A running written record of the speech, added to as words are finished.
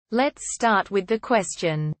Let's start with the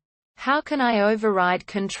question. How can I override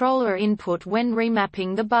controller input when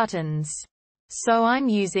remapping the buttons? So I'm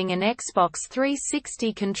using an Xbox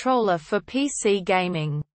 360 controller for PC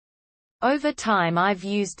gaming. Over time I've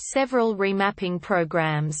used several remapping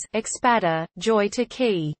programs, Expander,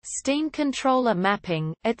 Joy-to-Key, Steam Controller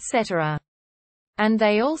Mapping, etc. And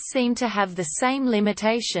they all seem to have the same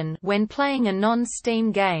limitation when playing a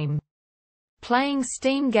non-Steam game. Playing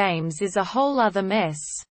Steam games is a whole other mess.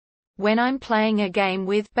 When I'm playing a game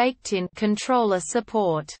with baked-in controller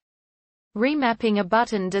support, remapping a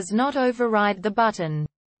button does not override the button.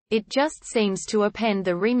 It just seems to append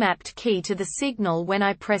the remapped key to the signal when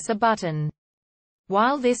I press a button.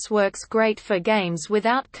 While this works great for games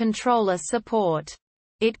without controller support,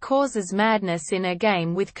 it causes madness in a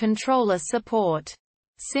game with controller support.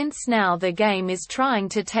 Since now the game is trying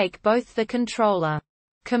to take both the controller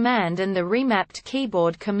command and the remapped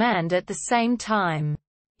keyboard command at the same time.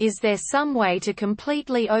 Is there some way to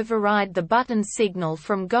completely override the button signal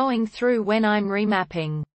from going through when I'm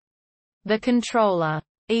remapping the controller,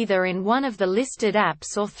 either in one of the listed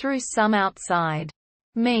apps or through some outside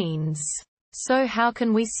means? So how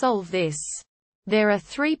can we solve this? There are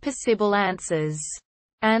 3 possible answers.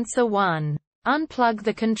 Answer 1. Unplug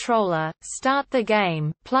the controller, start the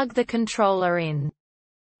game, plug the controller in.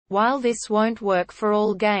 While this won't work for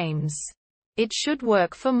all games, it should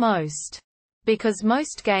work for most. Because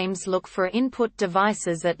most games look for input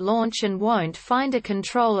devices at launch and won't find a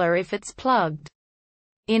controller if it's plugged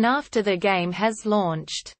in after the game has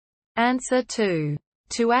launched. Answer 2.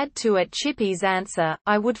 To add to it Chippy's answer,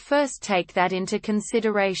 I would first take that into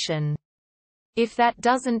consideration. If that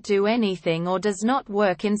doesn't do anything or does not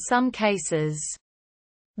work in some cases,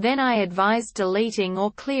 then I advise deleting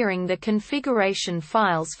or clearing the configuration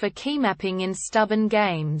files for keymapping in stubborn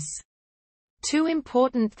games. 2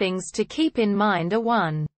 important things to keep in mind are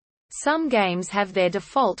 1. Some games have their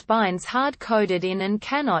default binds hard-coded in and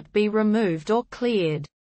cannot be removed or cleared.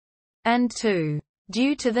 And 2.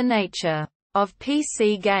 Due to the nature of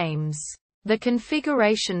PC games, the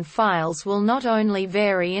configuration files will not only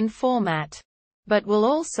vary in format, but will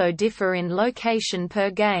also differ in location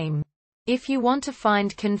per game. If you want to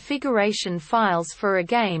find configuration files for a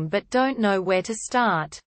game but don't know where to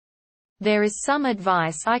start, there is some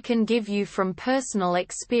advice I can give you from personal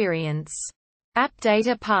experience. App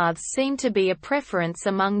data paths seem to be a preference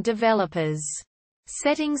among developers.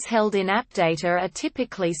 Settings held in AppData are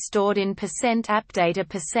typically stored in %appdata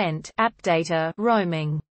 %appdata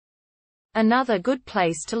roaming. Another good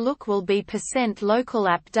place to look will be %local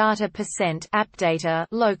appdata %appdata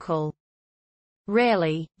local.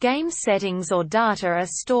 Rarely, game settings or data are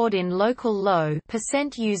stored in local low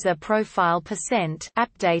 %user profile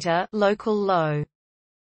 %appdata local low.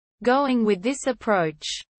 Going with this approach,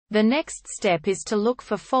 the next step is to look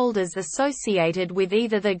for folders associated with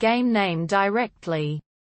either the game name directly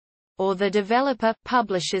or the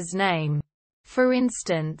developer/publisher's name. For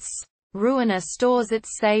instance, Ruiner stores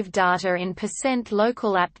its save data in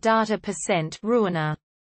 %local appdata %ruiner,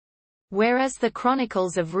 whereas the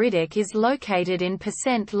Chronicles of Riddick is located in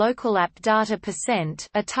 %local appdata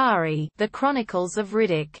Atari, The Chronicles of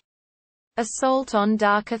Riddick. Assault on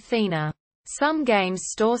Dark Athena. Some games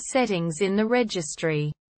store settings in the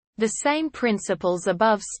registry. The same principles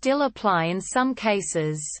above still apply in some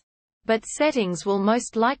cases, but settings will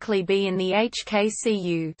most likely be in the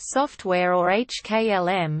HKCU software or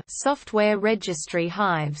HKLM software registry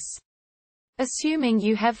hives. Assuming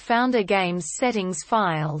you have found a game's settings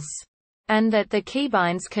files, and that the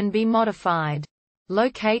keybinds can be modified,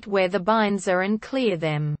 locate where the binds are and clear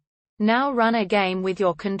them. Now run a game with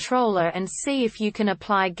your controller and see if you can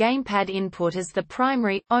apply gamepad input as the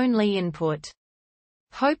primary, only input.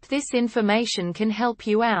 Hope this information can help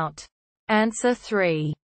you out. Answer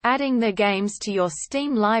 3. Adding the games to your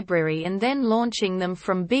Steam library and then launching them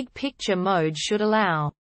from big picture mode should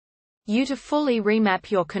allow you to fully remap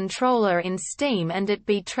your controller in Steam and it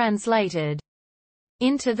be translated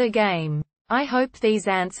into the game. I hope these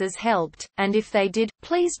answers helped, and if they did,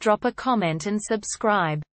 please drop a comment and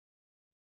subscribe.